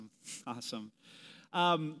Awesome.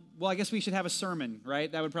 Well, I guess we should have a sermon,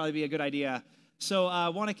 right? That would probably be a good idea. So I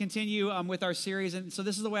want to continue with our series. And so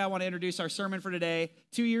this is the way I want to introduce our sermon for today.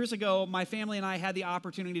 2 years ago, my family and I had the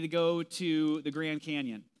opportunity to go to the Grand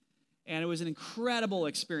Canyon. And it was an incredible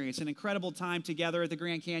experience, an incredible time together at the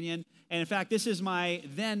Grand Canyon. And in fact, this is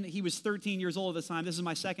he was 13 years old at the time. This is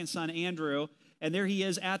my second son, Andrew. And there he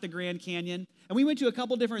is at the Grand Canyon. And we went to a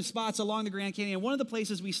couple different spots along the Grand Canyon. One of the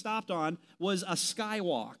places we stopped on was a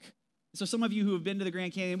skywalk. So some of you who have been to the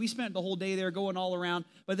Grand Canyon, we spent the whole day there going all around.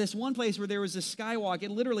 But this one place where there was this skywalk,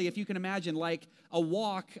 it literally, if you can imagine, like a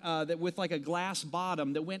walk that with like a glass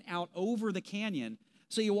bottom that went out over the canyon.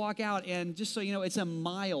 So you walk out, and just so you know, it's a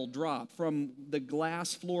mile drop from the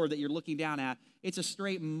glass floor that you're looking down at. It's a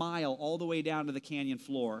straight mile all the way down to the canyon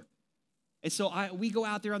floor. And so we go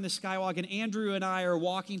out there on the skywalk, and Andrew and I are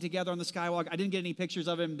walking together on the skywalk. I didn't get any pictures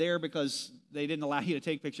of him there because they didn't allow you to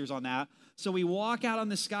take pictures on that. So we walk out on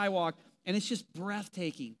the skywalk, and it's just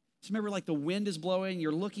breathtaking. Just remember, like the wind is blowing,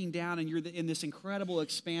 you're looking down, and you're in this incredible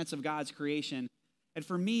expanse of God's creation. And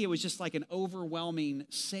for me, it was just like an overwhelming,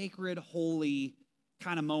 sacred, holy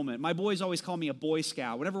kind of moment. My boys always call me a Boy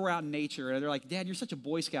Scout. Whenever we're out in nature, they're like, "Dad, you're such a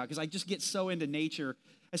Boy Scout," because I just get so into nature.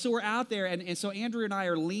 And so we're out there, and so Andrew and I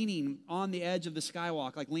are leaning on the edge of the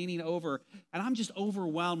skywalk, like leaning over, and I'm just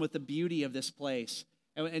overwhelmed with the beauty of this place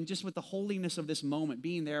and just with the holiness of this moment,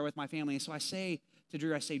 being there with my family. And so I say to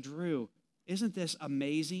Drew, "Drew, isn't this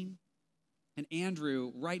amazing?" And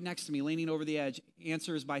Andrew, right next to me, leaning over the edge,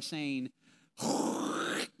 answers by saying,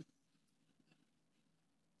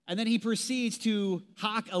 and then he proceeds to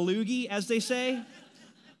hock a loogie, as they say,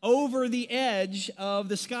 over the edge of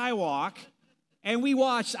the skywalk. And we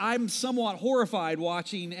watched, I'm somewhat horrified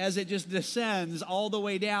watching as it just descends all the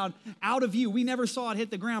way down out of view. We never saw it hit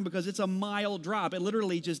the ground because it's a mile drop. It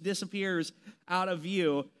literally just disappears out of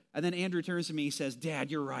view. And then Andrew turns to me, he says,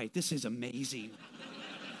 "Dad, you're right. This is amazing."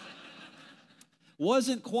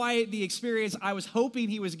 Wasn't quite the experience I was hoping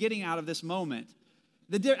he was getting out of this moment.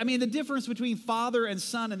 The difference between father and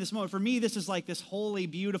son in this moment, for me, this is like this holy,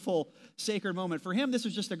 beautiful, sacred moment. For him, this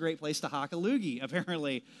was just a great place to hock a loogie,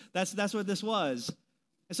 apparently. That's what this was.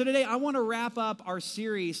 And so today, I want to wrap up our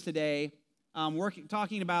series today,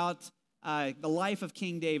 talking about the life of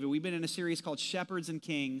King David. We've been in a series called Shepherds and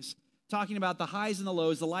Kings, talking about the highs and the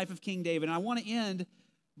lows, the life of King David. And I want to end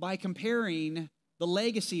by comparing the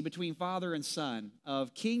legacy between father and son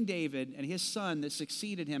of King David and his son that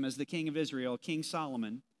succeeded him as the king of Israel, King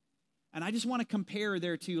Solomon. And I just want to compare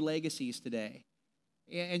their two legacies today.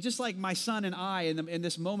 And just like my son and I in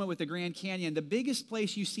this moment with the Grand Canyon, the biggest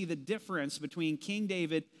place you see the difference between King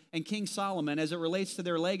David and King Solomon as it relates to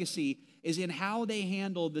their legacy is in how they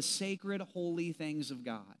handled the sacred, holy things of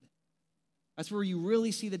God. That's where you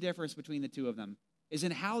really see the difference between the two of them, is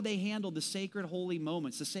in how they handled the sacred, holy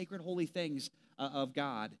moments, the sacred, holy things of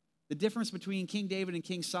God. The difference between King David and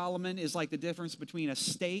King Solomon is like the difference between a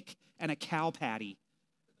steak and a cow patty.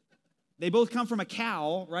 They both come from a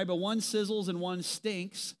cow, right? But one sizzles and one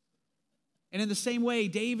stinks. And in the same way,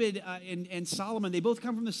 David and Solomon, they both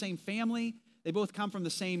come from the same family. They both come from the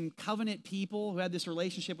same covenant people who had this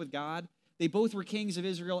relationship with God. They both were kings of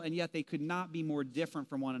Israel, and yet they could not be more different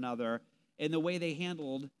from one another in the way they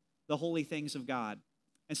handled the holy things of God.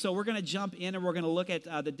 And so we're going to jump in and we're going to look at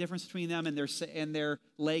the difference between them and their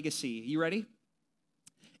legacy. You ready?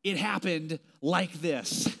 It happened like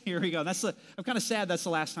this. Here we go. I'm kind of sad that's the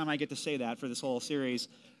last time I get to say that for this whole series.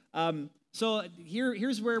 So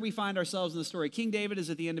here's where we find ourselves in the story. King David is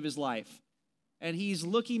at the end of his life. And he's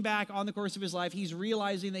looking back on the course of his life. He's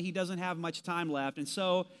realizing that he doesn't have much time left. And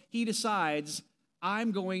so he decides,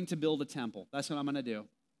 I'm going to build a temple. That's what I'm going to do.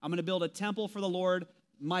 I'm going to build a temple for the Lord.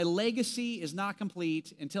 My legacy is not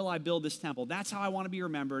complete until I build this temple. That's how I want to be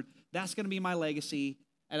remembered. That's going to be my legacy,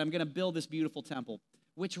 and I'm going to build this beautiful temple,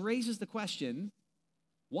 which raises the question,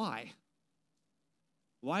 why?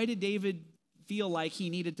 Why did David feel like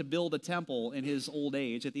he needed to build a temple in his old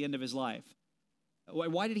age at the end of his life?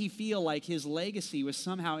 Why did he feel like his legacy was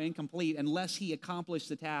somehow incomplete unless he accomplished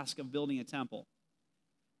the task of building a temple?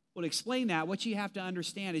 Well, to explain that, what you have to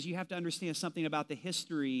understand is you have to understand something about the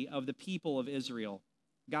history of the people of Israel,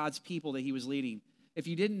 God's people that he was leading. If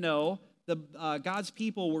you didn't know, God's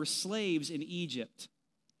people were slaves in Egypt.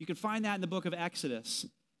 You can find that in the book of Exodus.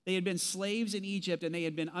 They had been slaves in Egypt, and they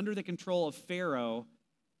had been under the control of Pharaoh,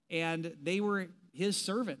 and they were his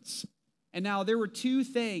servants. And now there were two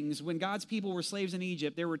things, when God's people were slaves in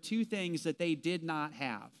Egypt, there were two things that they did not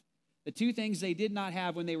have. The two things they did not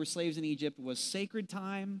have when they were slaves in Egypt was sacred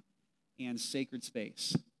time and sacred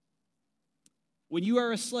space. When you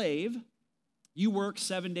are a slave, you work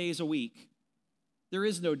 7 days a week. There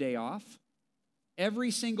is no day off.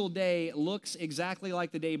 Every single day looks exactly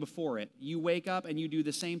like the day before it. You wake up and you do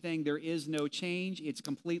the same thing. There is no change. It's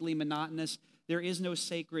completely monotonous. There is no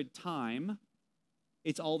sacred time.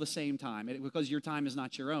 It's all the same time because your time is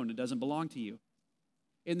not your own. It doesn't belong to you.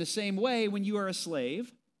 In the same way, when you are a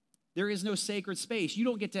slave, there is no sacred space. You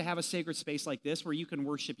don't get to have a sacred space like this where you can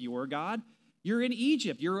worship your God. You're in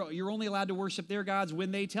Egypt. You're only allowed to worship their gods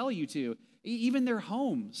when they tell you to. Even their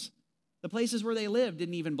homes, the places where they lived,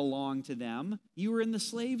 didn't even belong to them. You were in the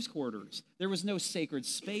slaves' quarters. There was no sacred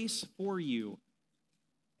space for you.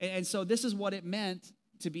 And so this is what it meant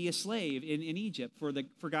to be a slave in Egypt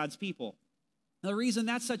for God's people. The reason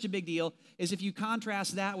that's such a big deal is if you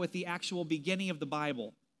contrast that with the actual beginning of the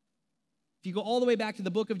Bible. If you go all the way back to the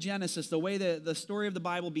book of Genesis, the way the story of the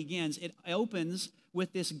Bible begins, it opens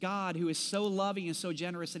with this God who is so loving and so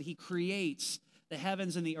generous that he creates the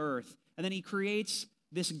heavens and the earth. And then he creates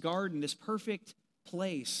this garden, this perfect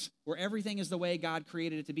place where everything is the way God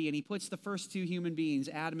created it to be. And he puts the first two human beings,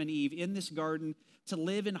 Adam and Eve, in this garden to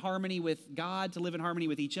live in harmony with God, to live in harmony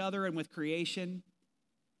with each other and with creation.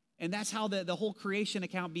 And that's how the whole creation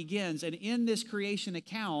account begins. And in this creation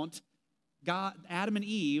account, Adam and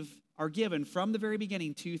Eve are given from the very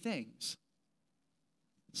beginning two things: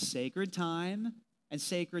 sacred time and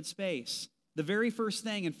sacred space. The very first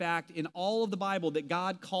thing, in fact, in all of the Bible that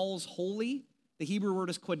God calls holy, the Hebrew word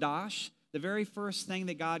is kodash. The very first thing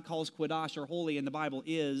that God calls kodash or holy in the Bible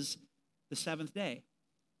is the seventh day.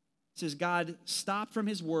 It says God stopped from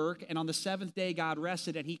his work, and on the seventh day God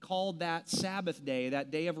rested, and he called that Sabbath day,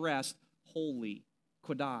 that day of rest, holy,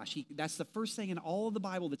 kodash. That's the first thing in all of the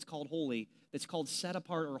Bible that's called holy, that's called set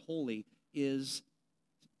apart or holy, is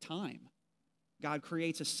time. God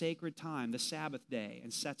creates a sacred time, the Sabbath day,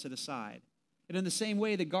 and sets it aside. And in the same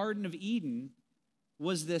way, the Garden of Eden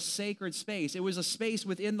was this sacred space. It was a space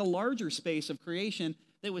within the larger space of creation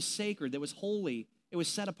that was sacred, that was holy. It was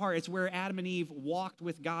set apart. It's where Adam and Eve walked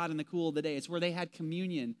with God in the cool of the day. It's where they had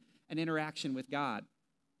communion and interaction with God.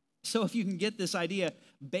 So if you can get this idea,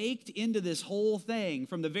 baked into this whole thing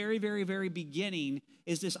from the very, very, very beginning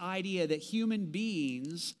is this idea that human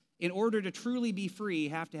beings, in order to truly be free,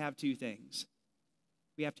 have to have two things.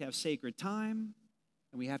 We have to have sacred time,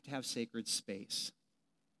 and we have to have sacred space.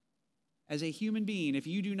 As a human being, if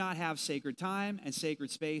you do not have sacred time and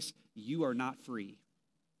sacred space, you are not free.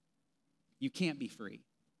 You can't be free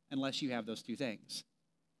unless you have those two things.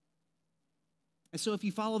 And so if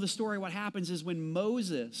you follow the story, what happens is when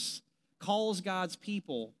Moses calls God's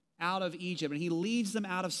people out of Egypt and he leads them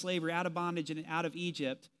out of slavery, out of bondage, and out of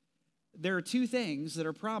Egypt, there are two things that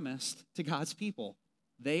are promised to God's people.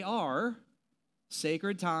 They are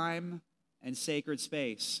sacred time and sacred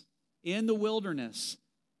space. In the wilderness,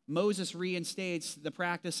 Moses reinstates the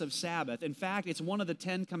practice of Sabbath. In fact, it's one of the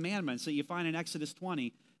 10 commandments that you find in Exodus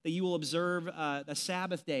 20, that you will observe a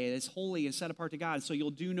Sabbath day that is holy and set apart to God. So you'll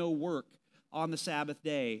do no work on the Sabbath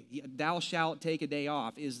day. Thou shalt take a day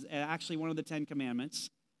off is actually one of the 10 commandments.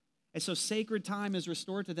 And so sacred time is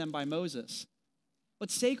restored to them by Moses.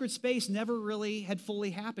 But sacred space never really had fully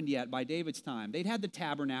happened yet by David's time. They'd had the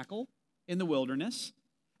tabernacle in the wilderness,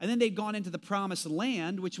 and then they'd gone into the promised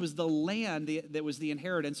land, which was the land that was the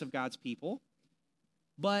inheritance of God's people.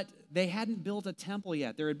 But they hadn't built a temple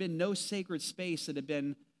yet. There had been no sacred space that had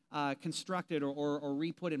been constructed or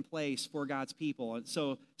re-put in place for God's people. And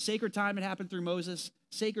so sacred time had happened through Moses.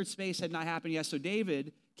 Sacred space had not happened yet. So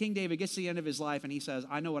King David gets to the end of his life and he says,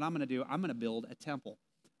 I know what I'm going to do. I'm going to build a temple.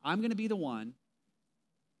 I'm going to be the one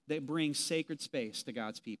that brings sacred space to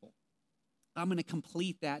God's people. I'm going to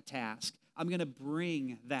complete that task. I'm going to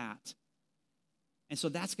bring that. And so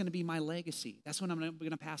that's going to be my legacy. That's what I'm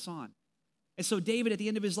going to pass on. And so David, at the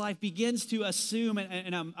end of his life, begins to assume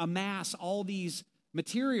and amass all these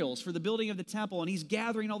materials for the building of the temple, and he's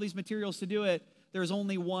gathering all these materials to do it. There's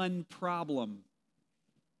only one problem.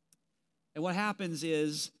 And what happens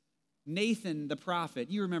is Nathan the prophet,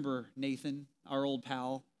 you remember Nathan, our old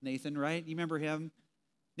pal Nathan, right? You remember him?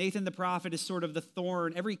 Nathan the prophet is sort of the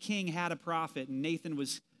thorn. Every king had a prophet, and Nathan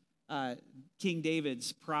was King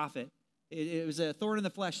David's prophet. It was a thorn in the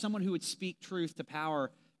flesh, someone who would speak truth to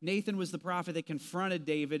power. Nathan was the prophet that confronted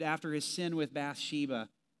David after his sin with Bathsheba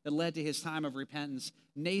that led to his time of repentance.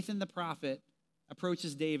 Nathan the prophet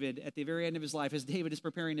approaches David at the very end of his life as David is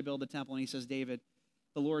preparing to build the temple, and he says, David,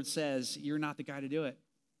 the Lord says, you're not the guy to do it.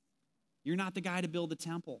 You're not the guy to build the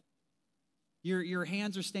temple. Your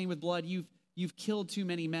hands are stained with blood. You've killed too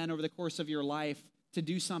many men over the course of your life to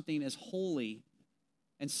do something as holy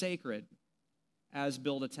and sacred as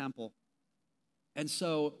build a temple. And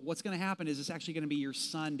so what's going to happen is it's actually going to be your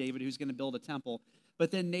son, David, who's going to build a temple.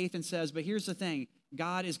 But then Nathan says, but here's the thing.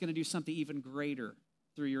 God is going to do something even greater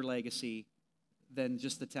through your legacy than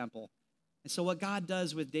just the temple. And so what God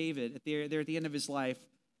does with David at the end of his life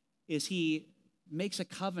is he makes a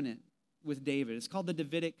covenant with David. It's called the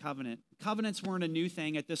Davidic covenant. Covenants weren't a new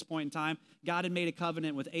thing at this point in time. God had made a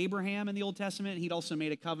covenant with Abraham in the Old Testament. He'd also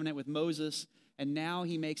made a covenant with Moses, and now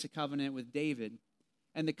he makes a covenant with David.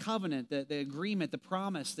 And the covenant, the agreement, the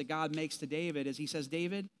promise that God makes to David is he says,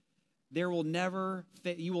 David, you will never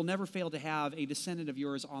fail to have a descendant of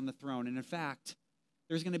yours on the throne. And in fact,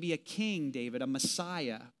 there's going to be a king, David, a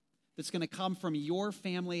Messiah, that's going to come from your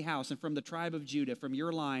family house and from the tribe of Judah, from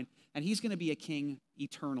your line, and he's going to be a king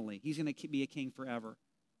eternally. He's going to be a king forever.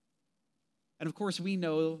 And of course, we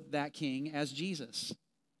know that king as Jesus.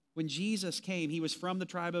 When Jesus came, he was from the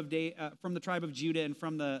tribe of Judah and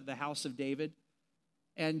from the house of David.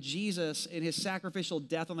 And Jesus, in his sacrificial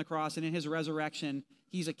death on the cross and in his resurrection,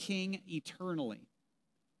 he's a king eternally.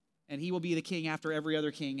 And he will be the king after every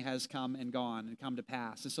other king has come and gone and come to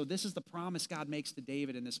pass. And so this is the promise God makes to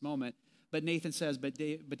David in this moment. But Nathan says, but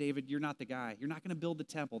David, you're not the guy. You're not going to build the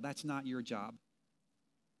temple. That's not your job.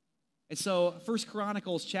 And so 1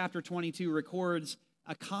 Chronicles chapter 22 records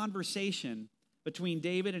a conversation between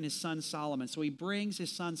David and his son Solomon. So he brings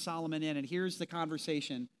his son Solomon in, and here's the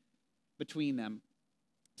conversation between them.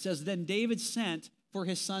 It says, then David sent for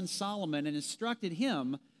his son Solomon and instructed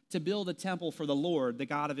him to build a temple for the Lord, the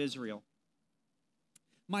God of Israel.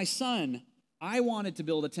 My son, I wanted to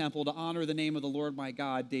build a temple to honor the name of the Lord my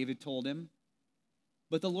God, David told him.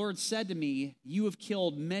 But the Lord said to me, you have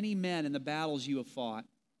killed many men in the battles you have fought.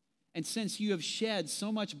 And since you have shed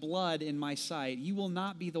so much blood in my sight, you will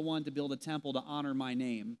not be the one to build a temple to honor my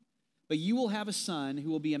name. But you will have a son who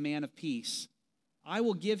will be a man of peace. I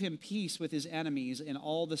will give him peace with his enemies in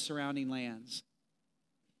all the surrounding lands.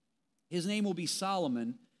 His name will be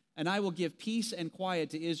Solomon, and I will give peace and quiet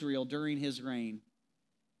to Israel during his reign.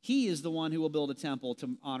 He is the one who will build a temple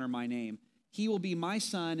to honor my name. He will be my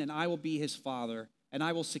son, and I will be his father, and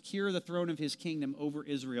I will secure the throne of his kingdom over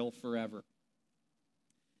Israel forever.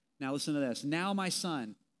 Now listen to this. Now, my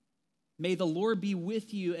son, may the Lord be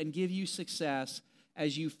with you and give you success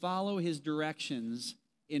as you follow his directions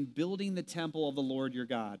in building the temple of the Lord your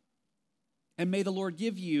God. And may the Lord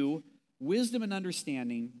give you wisdom and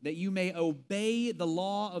understanding that you may obey the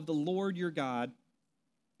law of the Lord your God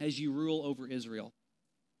as you rule over Israel.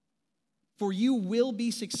 For you will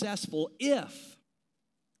be successful if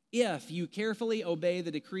you carefully obey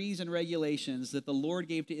the decrees and regulations that the Lord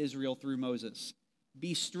gave to Israel through Moses.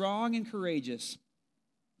 Be strong and courageous.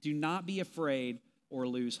 Do not be afraid or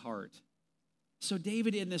lose heart. So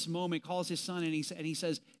David in this moment calls his son and he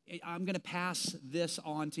says, I'm going to pass this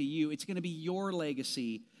on to you. It's going to be your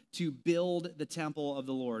legacy to build the temple of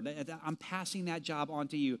the Lord. I'm passing that job on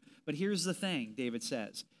to you. But here's the thing, David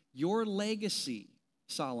says. Your legacy,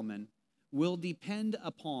 Solomon, will depend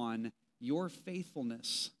upon your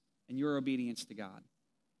faithfulness and your obedience to God.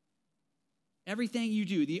 Everything you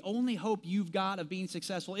do, the only hope you've got of being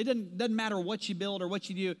successful, it doesn't matter what you build or what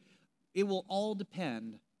you do, it will all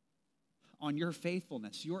depend on your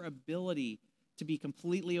faithfulness, your ability to be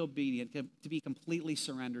completely obedient, to be completely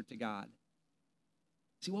surrendered to God.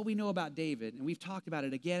 See, what we know about David, and we've talked about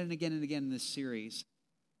it again and again and again in this series,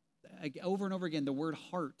 over and over again, the word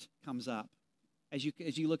heart comes up as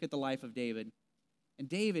you look at the life of David. And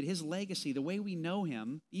David, his legacy, the way we know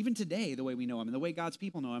him, even today, the way we know him, and the way God's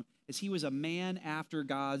people know him, is he was a man after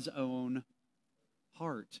God's own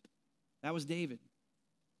heart. That was David.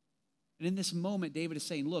 And in this moment, David is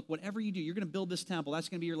saying, look, whatever you do, you're going to build this temple. That's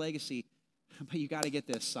going to be your legacy. But you got to get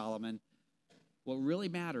this, Solomon. What really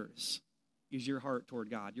matters is your heart toward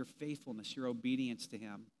God, your faithfulness, your obedience to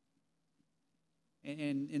him.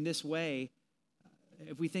 And in this way,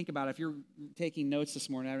 if we think about it, if you're taking notes this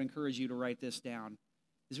morning, I would encourage you to write this down.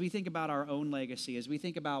 As we think about our own legacy, as we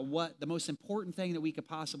think about what the most important thing that we could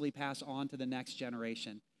possibly pass on to the next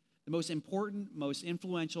generation, the most important, most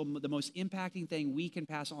influential, the most impacting thing we can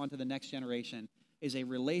pass on to the next generation is a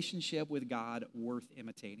relationship with God worth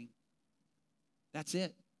imitating. That's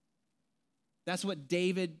it. That's what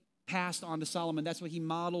David passed on to Solomon. That's what he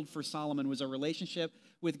modeled for Solomon, was a relationship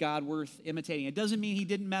with God worth imitating. It doesn't mean he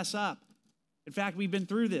didn't mess up. In fact, we've been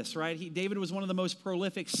through this, right? David was one of the most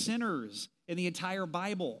prolific sinners in the entire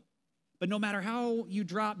Bible. But no matter how you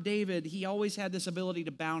drop David, he always had this ability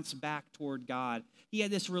to bounce back toward God. He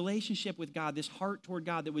had this relationship with God, this heart toward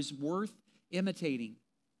God that was worth imitating.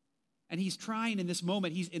 And he's trying in this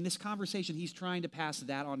moment, in this conversation, he's trying to pass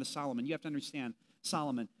that on to Solomon. You have to understand,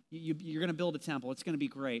 Solomon, you're going to build a temple. It's going to be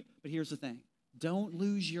great. But here's the thing. Don't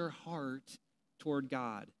lose your heart toward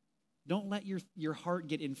God. Don't let your heart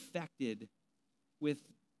get infected with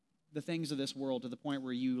the things of this world to the point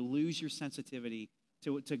where you lose your sensitivity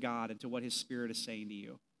to God and to what his Spirit is saying to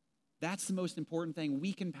you. That's the most important thing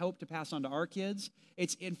we can hope to pass on to our kids.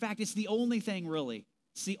 In fact, it's the only thing really.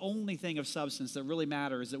 It's the only thing of substance that really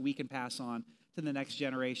matters that we can pass on to the next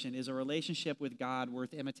generation is a relationship with God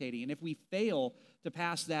worth imitating. And if we fail to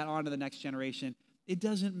pass that on to the next generation, it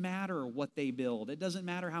doesn't matter what they build. It doesn't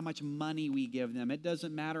matter how much money we give them. It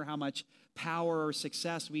doesn't matter how much power or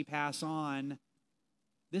success we pass on.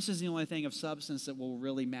 This is the only thing of substance that will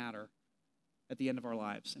really matter at the end of our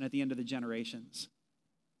lives and at the end of the generations.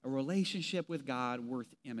 A relationship with God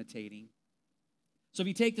worth imitating. So if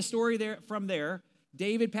you take the story from there,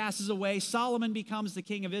 David passes away, Solomon becomes the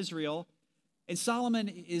king of Israel, and Solomon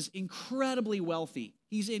is incredibly wealthy.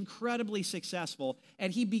 He's incredibly successful,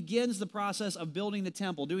 and he begins the process of building the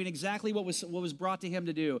temple, doing exactly what was brought to him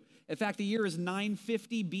to do. In fact, the year is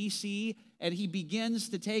 950 BC, and he begins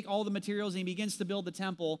to take all the materials and he begins to build the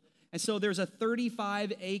temple. And so there's a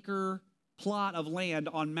 35-acre plot of land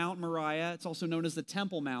on Mount Moriah. It's also known as the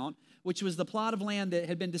Temple Mount, which was the plot of land that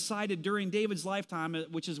had been decided during David's lifetime,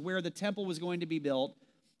 which is where the temple was going to be built.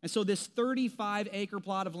 And so this 35-acre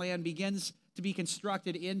plot of land begins to be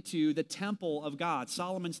constructed into the temple of God,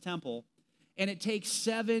 Solomon's temple, and it takes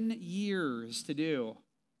 7 years to do.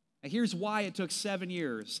 Now, here's why it took 7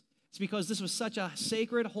 years. It's because this was such a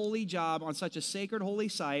sacred, holy job on such a sacred, holy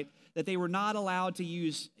site that they were not allowed to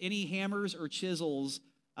use any hammers or chisels.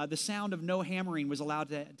 The sound of no hammering was allowed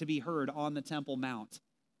to be heard on the Temple Mount.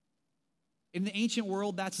 In the ancient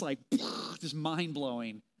world, that's like just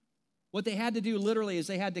mind-blowing. What they had to do literally is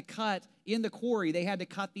they had to cut, in the quarry, they had to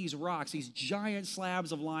cut these rocks, these giant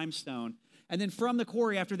slabs of limestone. And then from the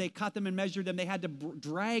quarry, after they cut them and measured them, they had to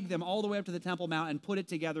drag them all the way up to the Temple Mount and put it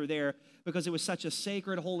together there because it was such a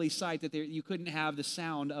sacred, holy site that you couldn't have the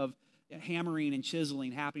sound of hammering and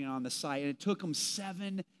chiseling happening on the site. And it took them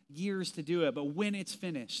 7 years to do it. But when it's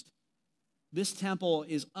finished, this temple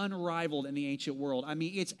is unrivaled in the ancient world. I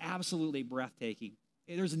mean, it's absolutely breathtaking.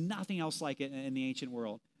 There's nothing else like it in the ancient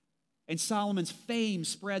world. And Solomon's fame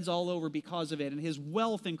spreads all over because of it, and his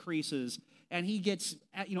wealth increases, and he gets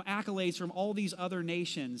accolades from all these other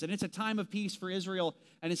nations. And it's a time of peace for Israel,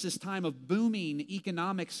 and it's this time of booming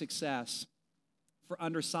economic success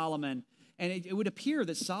under Solomon. And it would appear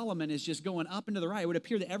that Solomon is just going up and to the right. It would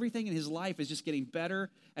appear that everything in his life is just getting better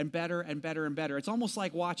and better and better and better. It's almost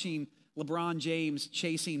like watching LeBron James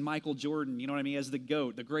chasing Michael Jordan, you know what I mean, as the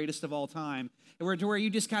GOAT, the greatest of all time. And where you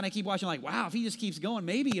just kind of keep watching like, wow, if he just keeps going,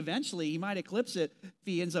 maybe eventually he might eclipse it if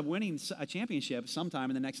he ends up winning a championship sometime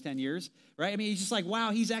in the next 10 years, right? I mean, he's just like, wow,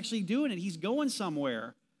 he's actually doing it. He's going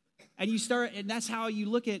somewhere. And that's how you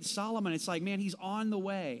look at Solomon. It's like, man, he's on the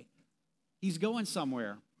way. He's going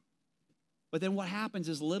somewhere. But then what happens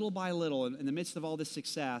is little by little, in the midst of all this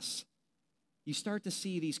success, you start to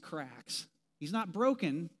see these cracks. He's not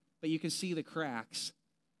broken, but you can see the cracks.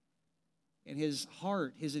 And his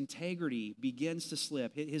heart, his integrity begins to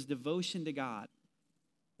slip. His devotion to God.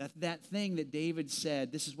 That thing that David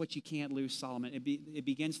said, this is what you can't lose, Solomon, it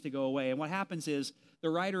begins to go away. And what happens is the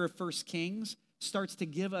writer of 1 Kings starts to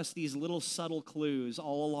give us these little subtle clues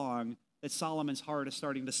all along that Solomon's heart is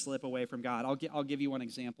starting to slip away from God. I'll give you one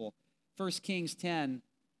example. 1 Kings 10,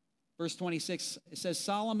 verse 26, it says,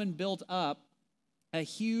 Solomon built up a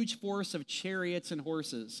huge force of chariots and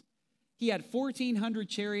horses. He had 1,400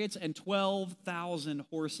 chariots and 12,000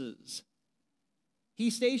 horses.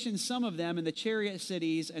 He stationed some of them in the chariot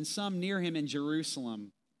cities and some near him in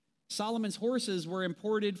Jerusalem. Solomon's horses were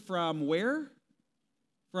imported from where?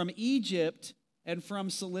 From Egypt and from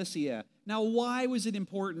Cilicia. Now, why was it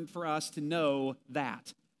important for us to know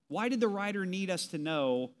that? Why did the writer need us to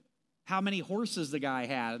know how many horses the guy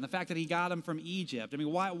had and the fact that he got them from Egypt? I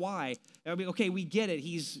mean, why? I mean, okay, we get it.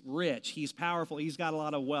 He's rich. He's powerful. He's got a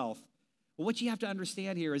lot of wealth. But what you have to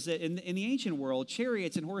understand here is that in the ancient world,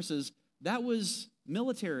 chariots and horses, that was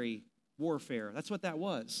military warfare. That's what that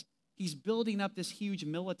was. He's building up this huge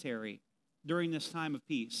military during this time of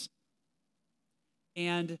peace.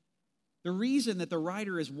 And the reason that the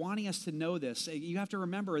writer is wanting us to know this, you have to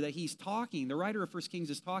remember that the writer of 1 Kings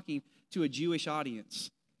is talking to a Jewish audience.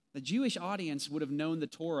 The Jewish audience would have known the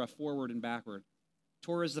Torah forward and backward.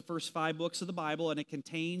 Torah is the first 5 books of the Bible, and it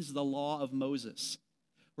contains the law of Moses.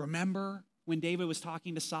 Remember when David was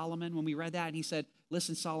talking to Solomon, when we read that, and he said,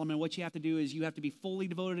 listen, Solomon, what you have to do is you have to be fully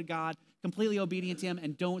devoted to God, completely obedient to him,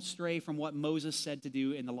 and don't stray from what Moses said to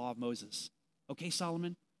do in the law of Moses. Okay,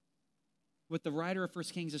 Solomon? What the writer of 1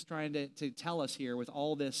 Kings is trying to tell us here with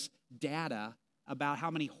all this data about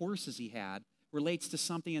how many horses he had relates to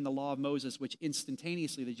something in the law of Moses which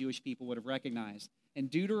instantaneously the Jewish people would have recognized. In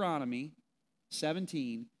Deuteronomy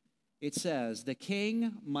 17, it says, the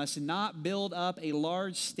king must not build up a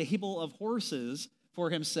large stable of horses for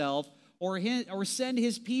himself, or send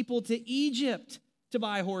his people to Egypt to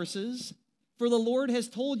buy horses. For the Lord has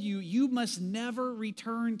told you, you must never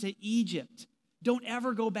return to Egypt. Don't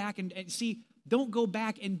ever go back and see, don't go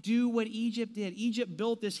back and do what Egypt did. Egypt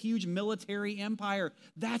built this huge military empire.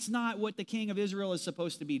 That's not what the king of Israel is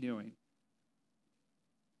supposed to be doing.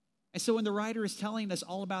 And so when the writer is telling us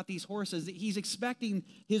all about these horses, he's expecting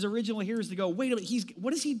his original hearers to go, wait a minute,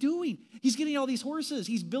 what is he doing? He's getting all these horses.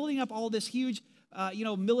 He's building up all this huge,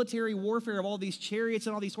 military warfare of all these chariots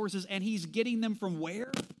and all these horses, and he's getting them from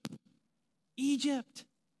where? Egypt.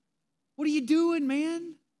 What are you doing,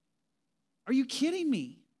 man? Are you kidding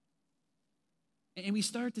me? And we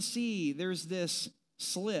start to see there's this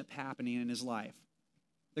slip happening in his life.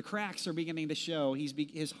 The cracks are beginning to show.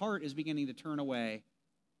 His heart is beginning to turn away.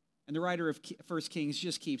 And the writer of 1 Kings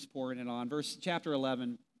just keeps pouring it on. Chapter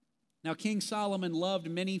 11. Now King Solomon loved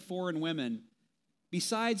many foreign women,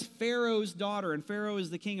 besides Pharaoh's daughter. And Pharaoh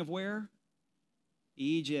is the king of where?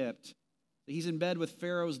 Egypt. He's in bed with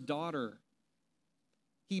Pharaoh's daughter.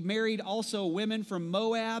 He married also women from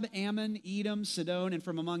Moab, Ammon, Edom, Sidon, and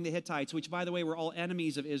from among the Hittites, which, by the way, were all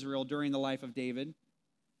enemies of Israel during the life of David.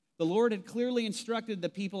 The Lord had clearly instructed the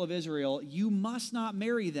people of Israel, you must not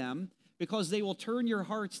marry them, because they will turn your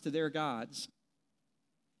hearts to their gods.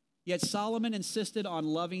 Yet Solomon insisted on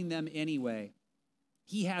loving them anyway.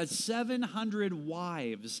 He had 700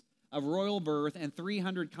 wives of royal birth and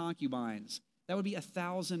 300 concubines. That would be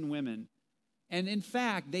 1,000 women. And in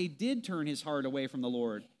fact, they did turn his heart away from the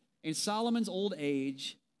Lord. In Solomon's old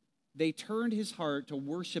age, they turned his heart to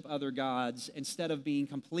worship other gods instead of being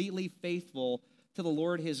completely faithful to the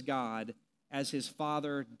Lord his God as his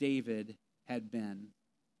father David had been.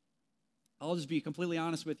 I'll just be completely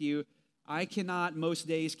honest with you. I cannot most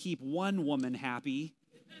days keep one woman happy.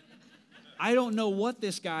 I don't know what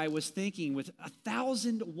this guy was thinking with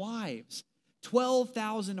 1,000 wives.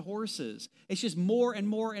 12,000 horses. It's just more and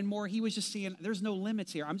more and more. He was just seeing, there's no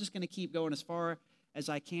limits here. I'm just going to keep going as far as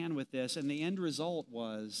I can with this. And the end result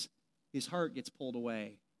was his heart gets pulled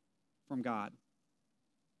away from God.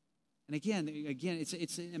 And again,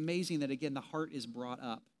 it's amazing that, again, the heart is brought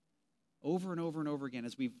up over and over and over again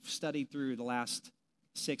as we've studied through the last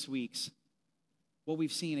 6 weeks. What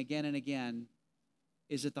we've seen again and again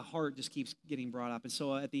is that the heart just keeps getting brought up. And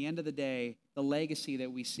so at the end of the day, the legacy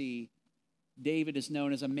that we see, David is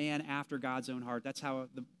known as a man after God's own heart. That's how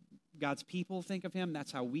God's people think of him.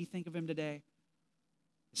 That's how we think of him today.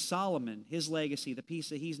 Solomon, his legacy, the piece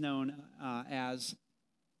that he's known as,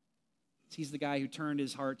 he's the guy who turned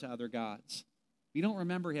his heart to other gods. We don't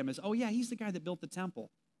remember him as, oh yeah, he's the guy that built the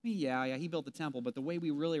temple. I mean, yeah, he built the temple, but the way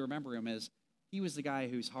we really remember him is he was the guy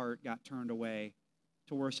whose heart got turned away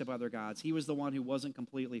to worship other gods. He was the one who wasn't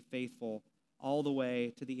completely faithful all the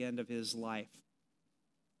way to the end of his life.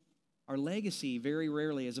 Our legacy very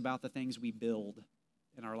rarely is about the things we build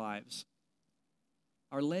in our lives.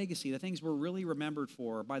 Our legacy, the things we're really remembered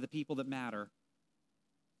for by the people that matter,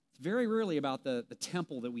 it's very rarely about the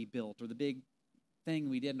temple that we built or the big thing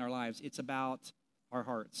we did in our lives. It's about our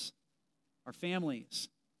hearts. Our families,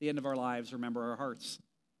 the end of our lives, remember our hearts.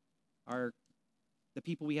 The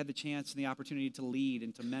people we had the chance and the opportunity to lead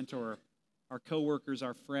and to mentor, our coworkers,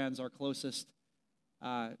 our friends, our closest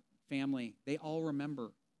family, they all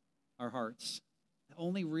remember our hearts. The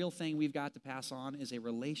only real thing we've got to pass on is a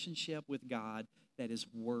relationship with God that is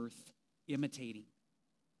worth imitating.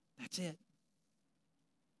 That's it.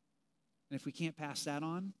 And if we can't pass that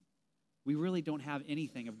on, we really don't have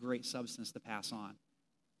anything of great substance to pass on.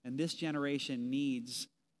 And this generation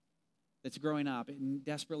that's growing up, it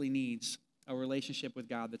desperately needs a relationship with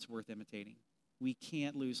God that's worth imitating. We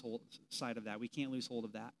can't lose sight of that. We can't lose hold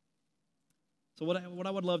of that. So what I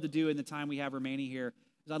would love to do in the time we have remaining here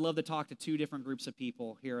is I'd love to talk to two different groups of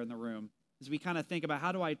people here in the room as we kind of think about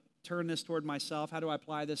how do I turn this toward myself? How do I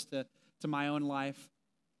apply this to my own life?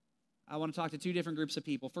 I want to talk to two different groups of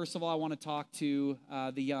people. First of all, I want to talk to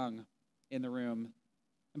the young in the room.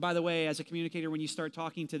 And by the way, as a communicator, when you start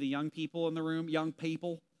talking to the young people in the room, young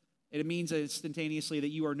people, it means instantaneously that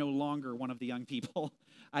you are no longer one of the young people,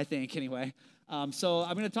 I think, anyway. So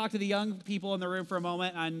I'm going to talk to the young people in the room for a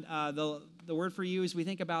moment. And the word for you is we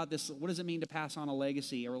think about this, what does it mean to pass on a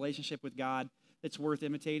legacy, a relationship with God that's worth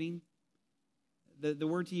imitating? The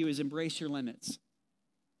word to you is embrace your limits.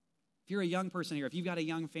 If you're a young person here, if you've got a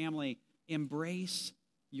young family, embrace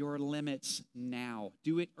your limits now.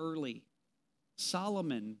 Do it early.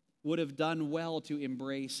 Solomon would have done well to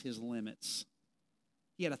embrace his limits.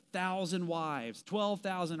 He had 1,000 wives,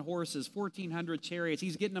 12,000 horses, 1,400 chariots.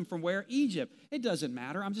 He's getting them from where? Egypt. It doesn't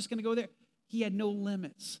matter. I'm just going to go there. He had no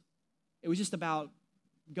limits. It was just about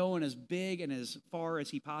going as big and as far as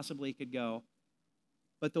he possibly could go.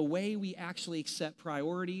 but the way we actually set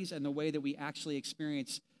priorities and the way that we actually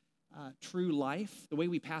experience true life, the way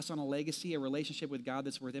we pass on a legacy, a relationship with God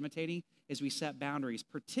that's worth imitating, is we set boundaries,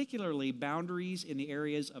 particularly boundaries in the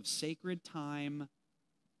areas of sacred time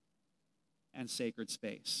and sacred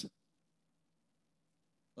space.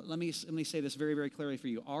 Let me say this very, very clearly for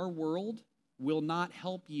you. Our world will not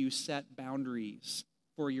help you set boundaries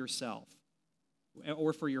for yourself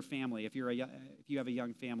or for your family if you have a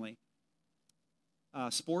young family.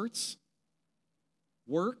 Sports,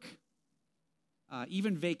 work,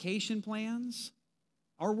 even vacation plans.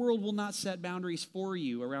 Our world will not set boundaries for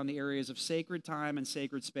you around the areas of sacred time and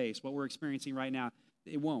sacred space. What we're experiencing right now,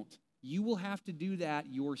 it won't. You will have to do that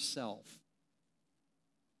yourself.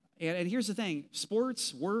 And here's the thing,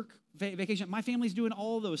 sports, work, vacation, my family's doing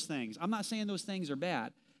all those things. I'm not saying those things are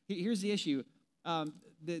bad. Here's the issue.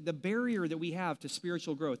 The barrier that we have to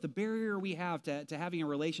spiritual growth, the barrier we have to having a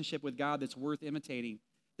relationship with God that's worth imitating,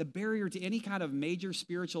 the barrier to any kind of major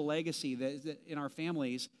spiritual legacy that in our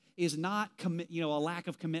families is not a lack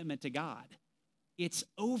of commitment to God. It's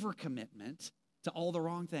overcommitment to all the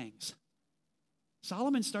wrong things.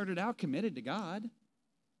 Solomon started out committed to God.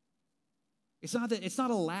 It's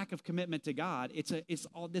not a lack of commitment to God. It's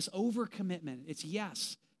all this overcommitment. It's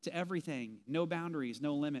yes to everything, no boundaries,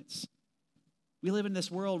 no limits. We live in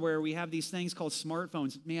this world where we have these things called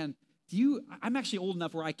smartphones. Man, I'm actually old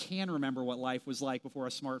enough where I can remember what life was like before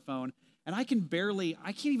a smartphone, and I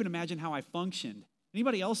can't even imagine how I functioned.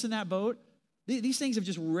 Anybody else in that boat? These things have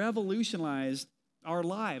just revolutionized our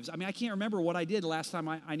lives. I mean, I can't remember what I did last time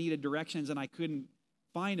I needed directions and I couldn't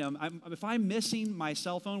find them. If I'm missing my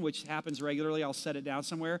cell phone, which happens regularly, I'll set it down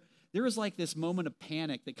somewhere. There is like this moment of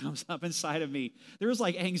panic that comes up inside of me. There is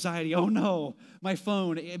like anxiety. Oh no, my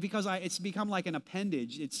phone, because it's become like an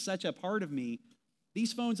appendage. It's such a part of me.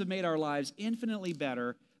 These phones have made our lives infinitely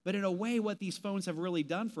better, but in a way, what these phones have really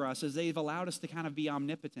done for us is they've allowed us to kind of be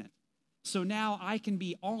omnipotent. So now I can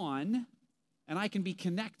be on and I can be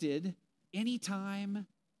connected anytime,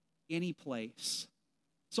 any place.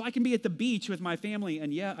 So I can be at the beach with my family,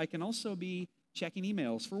 and yet I can also be checking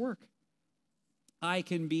emails for work. I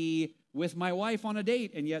can be with my wife on a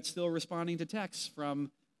date, and yet still responding to texts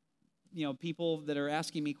from people that are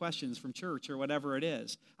asking me questions from church or whatever it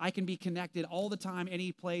is. I can be connected all the time,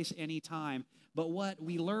 any place, any time. But what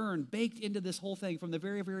we learn baked into this whole thing from the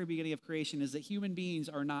very, very beginning of creation is that human beings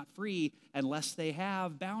are not free unless they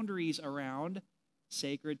have boundaries around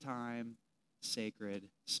sacred time, sacred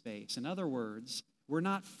space. In other words, we're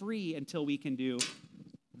not free until we can do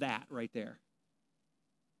that right there.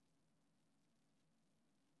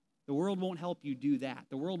 The world won't help you do that.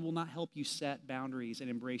 The world will not help you set boundaries and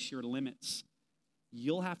embrace your limits.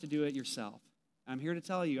 You'll have to do it yourself. I'm here to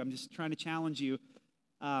tell you, I'm just trying to challenge you.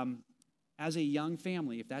 As a young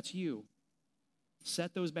family, if that's you,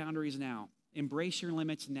 set those boundaries now. Embrace your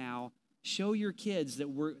limits now. Show your kids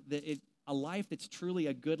a life that's truly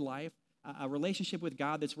a good life, a relationship with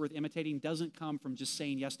God that's worth imitating doesn't come from just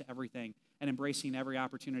saying yes to everything and embracing every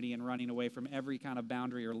opportunity and running away from every kind of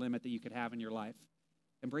boundary or limit that you could have in your life.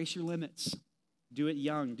 Embrace your limits. Do it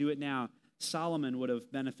young. Do it now. Solomon would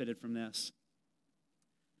have benefited from this.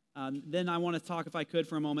 Then I want to talk, if I could,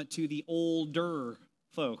 for a moment to the older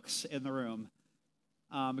folks in the room.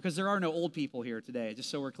 Because there are no old people here today,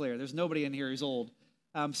 just so we're clear. There's nobody in here who's old.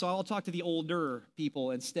 So I'll talk to the older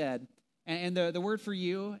people instead. And the word for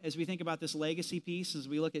you, as we think about this legacy piece, as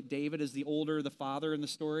we look at David as the older, the father in the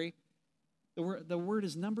story, the word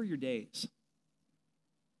is number your days.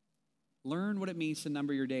 Learn what it means to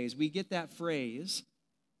number your days. We get that phrase,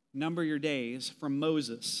 number your days, from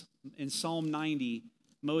Moses. In Psalm 90,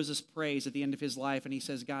 Moses prays at the end of his life, and he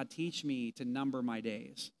says, God, teach me to number my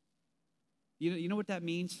days. You know what that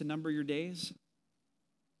means, to number your days?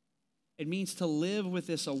 It means to live with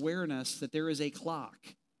this awareness that there is a clock,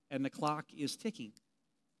 and the clock is ticking.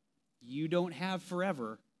 You don't have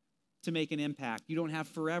forever to make an impact. You don't have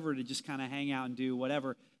forever to just kind of hang out and do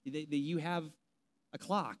whatever. You have a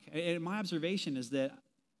clock. And my observation is that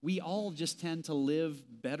we all just tend to live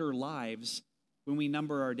better lives when we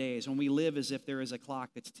number our days, when we live as if there is a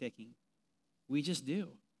clock that's ticking. We just do.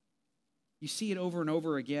 You see it over and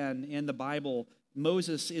over again in the Bible.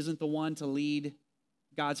 Moses isn't the one to lead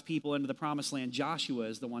God's people into the promised land. Joshua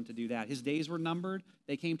is the one to do that. His days were numbered.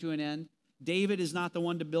 They came to an end. David is not the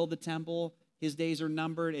one to build the temple. His days are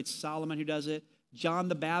numbered. It's Solomon who does it. John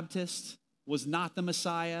the Baptist was not the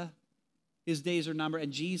Messiah. His days are numbered,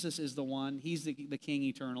 and Jesus is the one. He's the King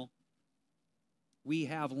eternal. We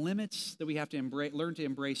have limits that we have to learn to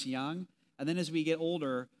embrace young, and then as we get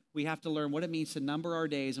older, we have to learn what it means to number our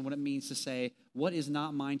days and what it means to say, what is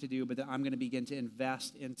not mine to do, but that I'm going to begin to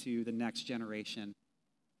invest into the next generation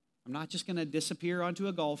I'm not just going to disappear onto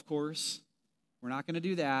a golf course. We're not going to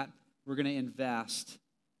do that. We're going to invest.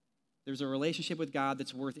 There's a relationship with God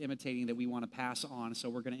that's worth imitating that we want to pass on, so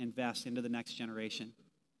we're going to invest into the next generation.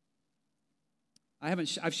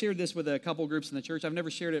 I've shared this with a couple groups in the church. I've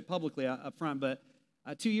never shared it publicly up front, but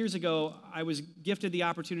 2 years ago, I was gifted the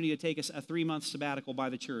opportunity to take a 3-month sabbatical by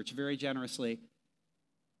the church very generously.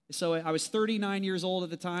 So I was 39 years old at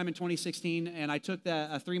the time in 2016, and I took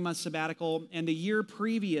a 3-month sabbatical. And the year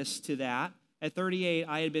previous to that, at 38,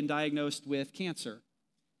 I had been diagnosed with cancer.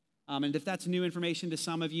 And if that's new information to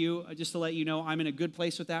some of you, just to let you know, I'm in a good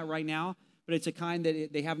place with that right now, but it's a kind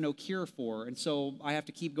that they have no cure for. And so I have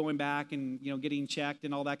to keep going back and getting checked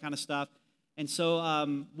and all that kind of stuff. And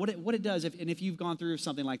so what it does, if you've gone through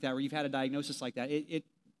something like that, where you've had a diagnosis like that,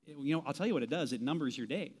 I'll tell you what it does. It numbers your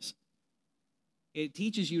days. It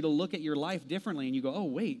teaches you to look at your life differently, and you go, oh,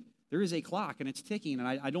 wait, there is a clock, and it's ticking, and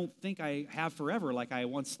I don't think I have forever like I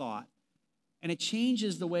once thought. And it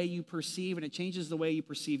changes the way you perceive, and it changes the way you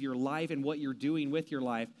perceive your life and what you're doing with your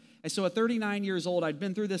life. And so at 39 years old, I'd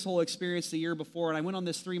been through this whole experience the year before, and I went on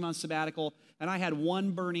this 3-month sabbatical, and I had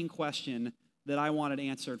one burning question that I wanted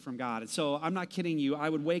answered from God. And so I'm not kidding you. I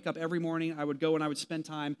would wake up every morning. I would go and I would spend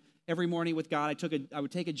time every morning with God. I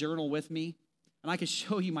would take a journal with me, and I could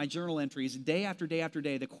show you my journal entries day after day after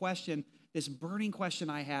day. The question, this burning question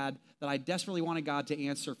I had that I desperately wanted God to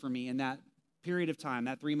answer for me in that period of time,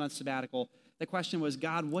 that 3-month sabbatical. The question was,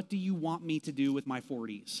 God, what do you want me to do with my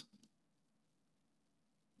 40s?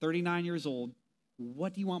 39 years old,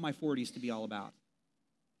 what do you want my 40s to be all about?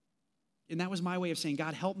 And that was my way of saying,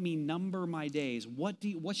 God, help me number my days. What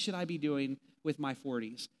should I be doing with my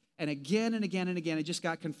 40s? And again and again and again, it just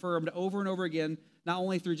got confirmed over and over again, not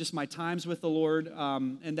only through just my times with the Lord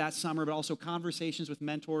in that summer, but also conversations with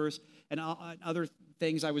mentors and other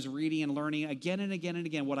things I was reading and learning again and again and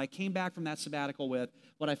again. What I came back from that sabbatical with,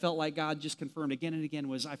 what I felt like God just confirmed again and again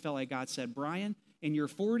was I felt like God said, Brian, in your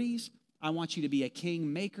 40s, I want you to be a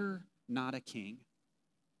king maker, not a king.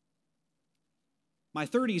 My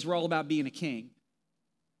 30s were all about being a king.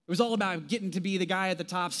 It was all about getting to be the guy at the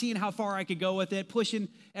top, seeing how far I could go with it, pushing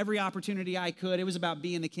every opportunity I could. It was about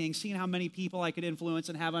being the king, seeing how many people I could influence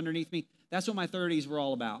and have underneath me. That's what my 30s were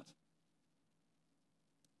all about.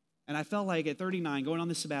 And I felt like at 39, going on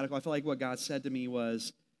this sabbatical, I felt like what God said to me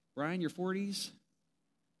was, Brian, your 40s,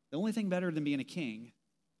 the only thing better than being a king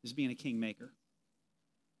is being a king maker.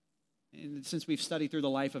 And since we've studied through the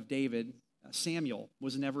life of David, Samuel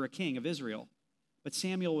was never a king of Israel. But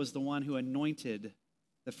Samuel was the one who anointed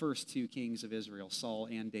the first 2 kings of Israel, Saul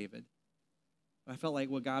and David. I felt like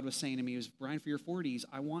what God was saying to me was, Brian, for your 40s,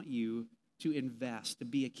 I want you to invest, to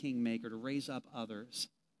be a king maker, to raise up others.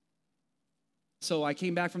 So I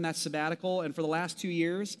came back from that sabbatical, and for the last 2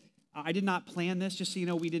 years, I did not plan this, just so you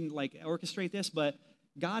know, we didn't orchestrate this, but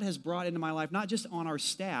God has brought into my life, not just on our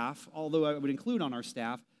staff, although I would include on our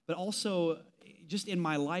staff, but also just in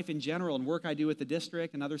my life in general and work I do with the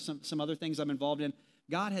district and some other things I'm involved in.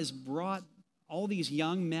 God has brought all these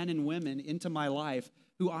young men and women into my life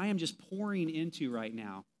who I am just pouring into right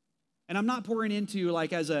now. And I'm not pouring into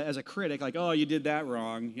as a critic, oh, you did that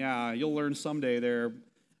wrong. Yeah, you'll learn someday there.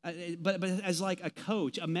 But as a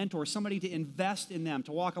coach, a mentor, somebody to invest in them,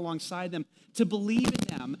 to walk alongside them, to believe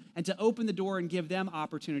in them, and to open the door and give them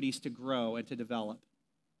opportunities to grow and to develop.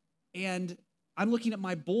 And I'm looking at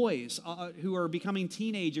my boys who are becoming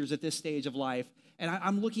teenagers at this stage of life, and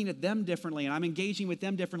I'm looking at them differently, and I'm engaging with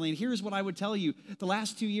them differently. And here's what I would tell you. The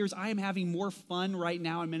last 2 years, I am having more fun right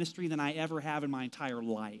now in ministry than I ever have in my entire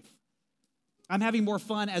life. I'm having more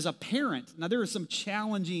fun as a parent. Now, there are some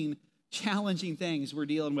challenging things we're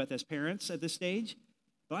dealing with as parents at this stage,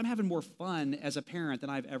 but I'm having more fun as a parent than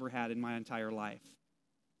I've ever had in my entire life.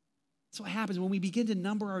 That's what happens when we begin to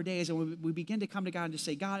number our days and when we begin to come to God and just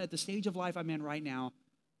say, God, at the stage of life I'm in right now,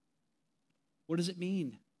 what does it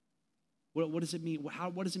mean? What does it mean?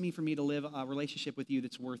 What does it mean for me to live a relationship with you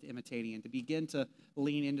that's worth imitating and to begin to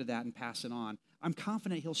lean into that and pass it on? I'm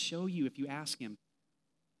confident he'll show you if you ask him.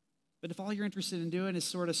 But if all you're interested in doing is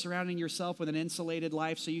sort of surrounding yourself with an insulated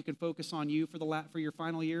life so you can focus on you for your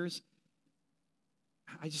final years,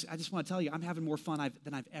 I just want to tell you, I'm having more fun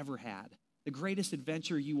than I've ever had. The greatest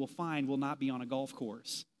adventure you will find will not be on a golf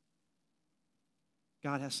course.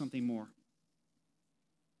 God has something more.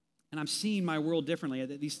 And I'm seeing my world differently.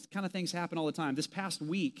 These kind of things happen all the time. This past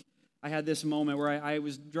week, I had this moment where I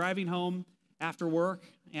was driving home after work,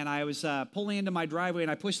 and I was pulling into my driveway, and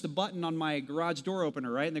I pushed the button on my garage door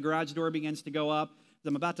opener, right? And the garage door begins to go up.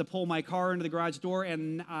 I'm about to pull my car into the garage door,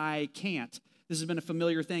 and I can't. This has been a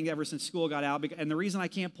familiar thing ever since school got out. And the reason I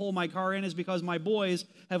can't pull my car in is because my boys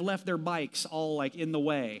have left their bikes all in the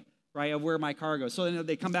way. right, of where my car goes. So then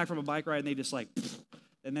they come back from a bike ride and they just like,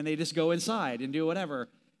 and then they just go inside and do whatever.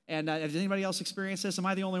 And has anybody else experienced this? Am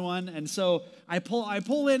I the only one? And so I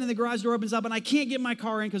pull in and the garage door opens up and I can't get my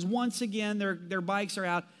car in because once again, their bikes are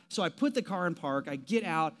out. So I put the car in park, I get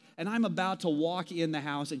out, and I'm about to walk in the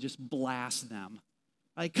house and just blast them.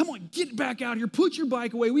 Like, come on, get back out here, put your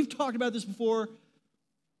bike away. We've talked about this before.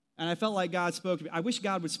 And I felt like God spoke to me. I wish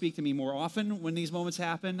God would speak to me more often when these moments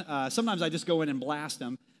happen. Sometimes I just go in and blast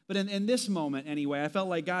them. But in this moment anyway, I felt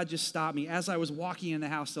like God just stopped me as I was walking in the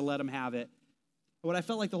house to let him have it. What I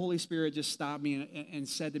felt like the Holy Spirit just stopped me and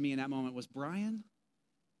said to me in that moment was, Brian,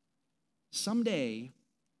 someday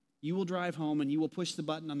you will drive home and you will push the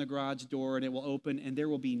button on the garage door and it will open and there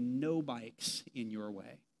will be no bikes in your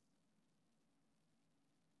way.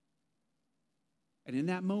 And in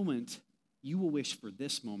that moment, you will wish for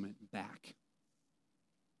this moment back.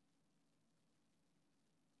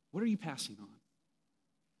 What are you passing on?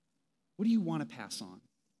 What do you want to pass on?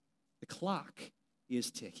 The clock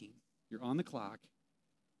is ticking. You're on the clock.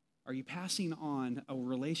 Are you passing on a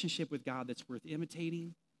relationship with God that's worth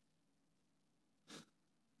imitating?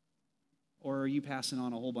 Or are you passing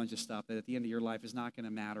on a whole bunch of stuff that at the end of your life is not going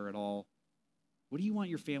to matter at all? What do you want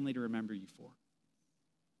your family to remember you for?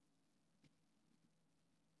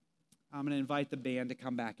 I'm going to invite the band to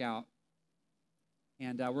come back out.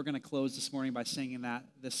 And we're going to close this morning by singing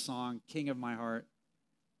this song, King of My Heart.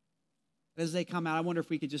 As they come out, I wonder if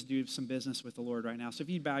we could just do some business with the Lord right now. So if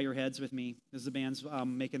you'd bow your heads with me as the band's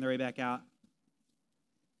making their way back out.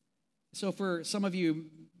 So for some of you,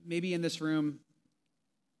 maybe in this room,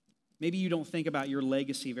 maybe you don't think about your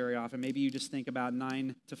legacy very often. Maybe you just think about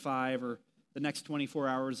 9 to 5 or the next 24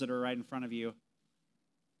 hours that are right in front of you.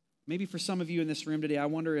 Maybe for some of you in this room today, I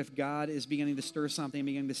wonder if God is beginning to stir something,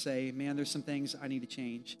 beginning to say, man, there's some things I need to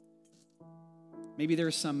change. Maybe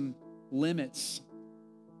there's some limits,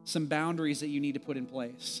 some boundaries that you need to put in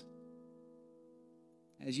place.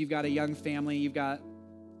 As you've got a young family, you've got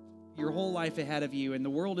your whole life ahead of you, and the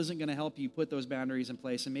world isn't going to help you put those boundaries in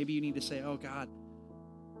place. And maybe you need to say, oh, God,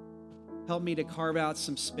 help me to carve out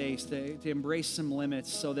some space, to embrace some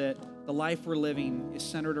limits so that the life we're living is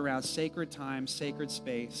centered around sacred time, sacred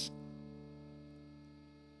space,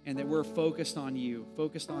 and that we're focused on you,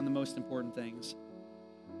 focused on the most important things.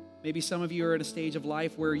 Maybe some of you are at a stage of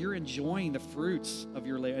life where you're enjoying the fruits of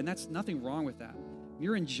your labor, and that's nothing wrong with that.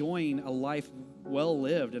 You're enjoying a life well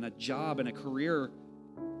lived and a job and a career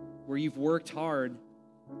where you've worked hard.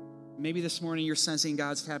 Maybe this morning you're sensing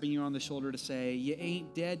God's tapping you on the shoulder to say, you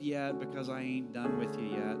ain't dead yet because I ain't done with you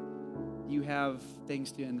yet. You have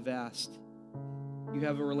things to invest. You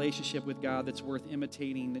have a relationship with God that's worth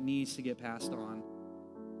imitating, that needs to get passed on.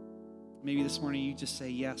 Maybe this morning you just say,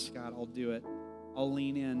 yes, God, I'll do it. I'll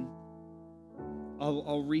lean in.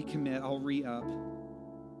 I'll recommit. I'll re-up.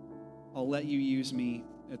 I'll let you use me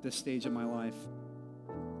at this stage of my life.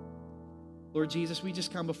 Lord Jesus, we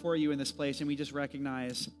just come before you in this place and we just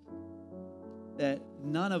recognize that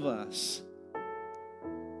none of us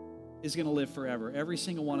is going to live forever. Every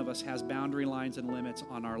single one of us has boundary lines and limits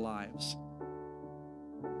on our lives.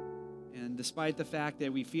 And despite the fact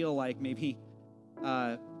that we feel like maybe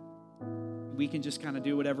we can just kind of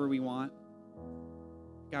do whatever we want,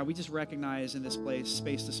 God, we just recognize in this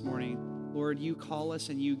space this morning, Lord, you call us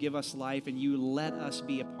and you give us life and you let us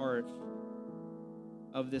be a part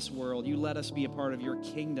of this world. You let us be a part of your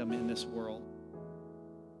kingdom in this world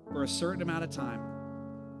for a certain amount of time,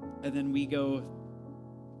 and then we go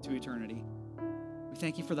to eternity. We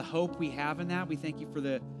thank you for the hope we have in that. We thank you for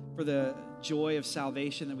the joy of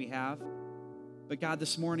salvation that we have. But God,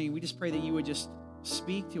 this morning, we just pray that you would just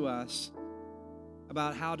speak to us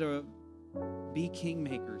about how to be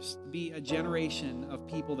kingmakers, be a generation of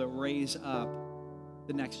people that raise up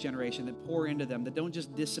the next generation, that pour into them, that don't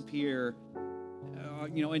just disappear,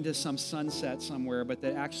 into some sunset somewhere, but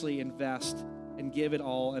that actually invest and give it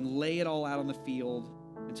all and lay it all out on the field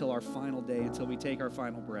until our final day, until we take our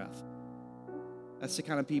final breath. That's the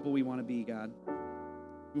kind of people we want to be, God.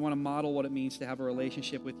 We want to model what it means to have a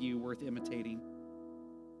relationship with you worth imitating.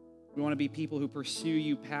 We want to be people who pursue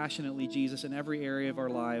you passionately, Jesus, in every area of our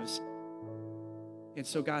lives. And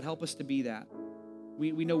so, God, help us to be that.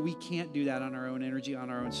 We know we can't do that on our own energy, on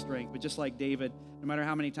our own strength. But just like David, no matter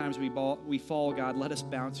how many times we fall, God, let us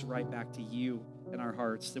bounce right back to you in our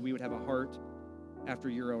hearts, that we would have a heart after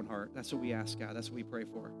your own heart. That's what we ask, God. That's what we pray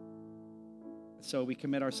for. So we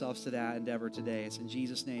commit ourselves to that endeavor today. It's in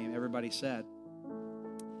Jesus' name. Everybody said,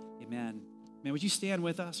 amen. Man, would you stand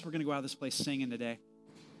with us? We're going to go out of this place singing today.